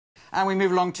And we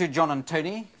move along to John and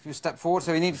Tony. If you step forward.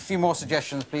 So we need a few more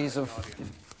suggestions, please, of...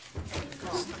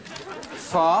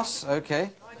 farce, OK.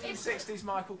 1960s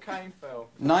Michael Caine film.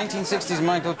 1960s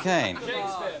Michael Caine.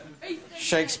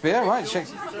 Shakespeare, right,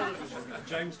 Shakespeare.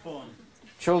 James Bond.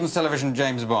 Children's television,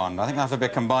 James Bond. I think that'll be a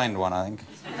combined one, I think.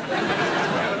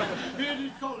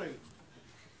 Bearded collie.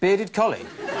 Bearded collie?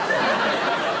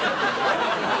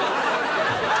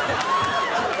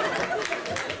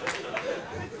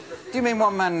 Do you mean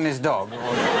one man and his dog?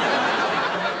 Or...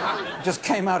 just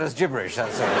came out as gibberish,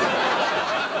 that's all.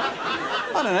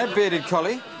 I don't know, bearded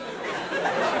collie.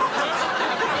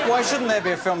 Why shouldn't there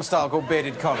be a film style called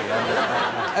Bearded Collie?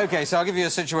 OK, so I'll give you a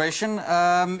situation.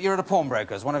 You're at a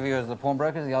pawnbrokers. One of you is the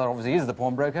pawnbrokers, the other obviously is the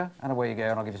pawnbroker. And away you go,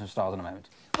 and I'll give you some stars in a moment.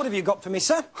 What have you got for me,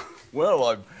 sir?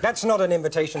 Well, That's not an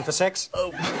invitation for sex.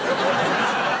 Oh.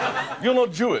 You're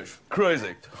not Jewish.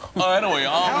 Crazy. Anyway,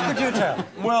 How could you tell?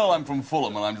 Well, I'm from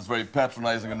Fulham, and I'm just very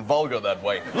patronising and vulgar that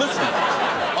way. Listen,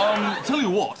 tell you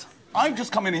what, I've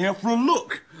just come in here for a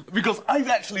look, because I'm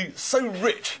actually so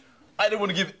rich, I don't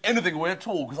want to give anything away at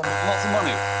all, because I've got lots of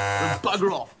money. So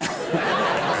bugger off.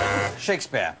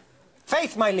 Shakespeare.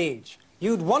 Faith, my liege,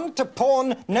 you'd want to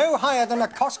pawn no higher than a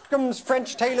Coscombe's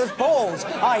French tailor's balls.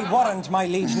 I warrant, my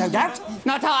liege, no doubt.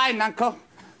 Not I, nuncle.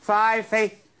 For I,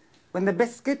 faith, when the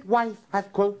biscuit wife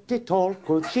hath quote it all,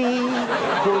 quoth she,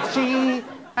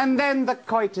 and then the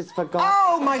coitus forgot.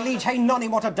 Oh, my liege, hey, nonny,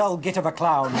 what a dull git of a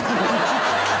clown.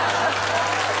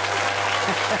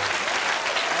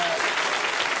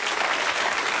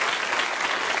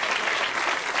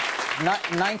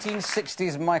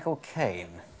 1960s Michael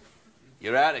Caine.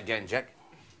 You're out again, Jack.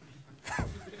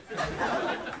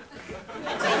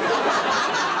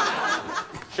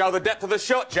 Show the depth of the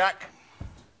shot, Jack.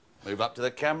 Move up to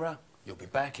the camera. You'll be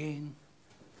back in.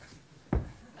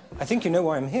 I think you know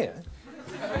why I'm here.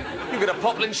 You've got a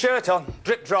poplin shirt on,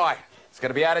 drip dry. It's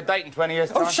going to be out of date in 20 years'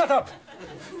 time. Oh, shut up!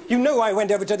 You know I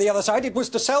went over to the other side. It was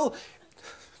to sell...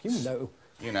 You know.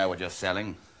 You know what you're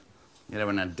selling. You're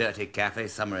in a dirty cafe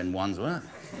somewhere in Wandsworth.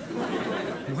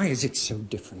 Why is it so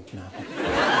different now?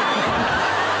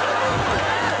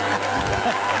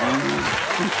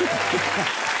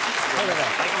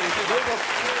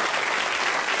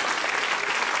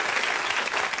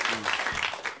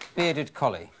 Bearded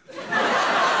collie.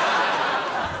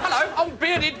 Hello, I'm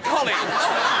Bearded Collie.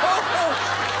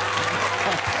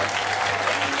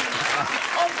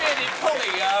 I'm Bearded Collie.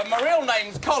 My real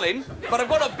name's Colin, but I've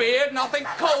got a beard and I think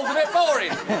Cole's a bit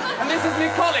boring. And this is me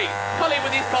Collie. Collie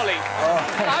with his collie.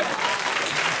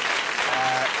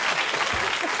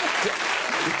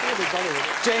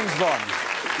 James Bond.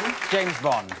 James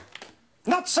Bond.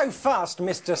 Not so fast,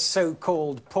 Mr.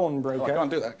 so-called pawnbroker. Oh, I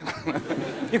can't do that.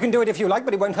 You can do it if you like,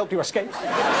 but it won't help you escape. No,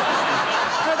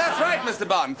 that's right, Mr.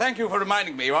 Bond. Thank you for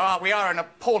reminding me. We are in a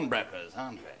pawnbrokers,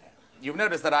 aren't we? You've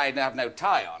noticed that I have no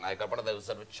tie on. I've got one of those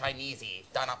sort of Chinesey,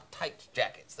 done-up tight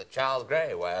jackets that Charles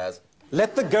Grey wears.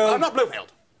 Let the girl... I'm not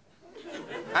Blofeld.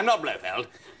 I'm not Blofeld.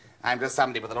 I'm just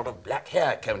somebody with a lot of black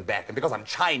hair combed back, and because I'm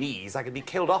Chinese, I can be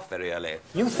killed off very early.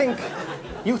 You think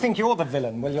you're the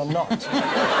villain? Well, you're not.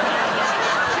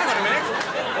 Hang on a minute.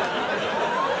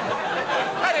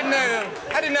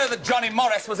 I didn't know that Johnny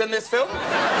Morris was in this film. Thank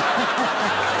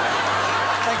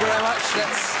you very much.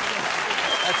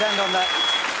 Let's end on that.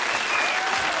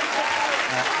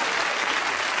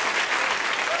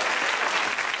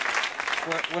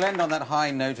 We'll end on that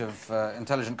high note of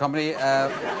intelligent comedy.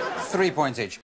 3 points each.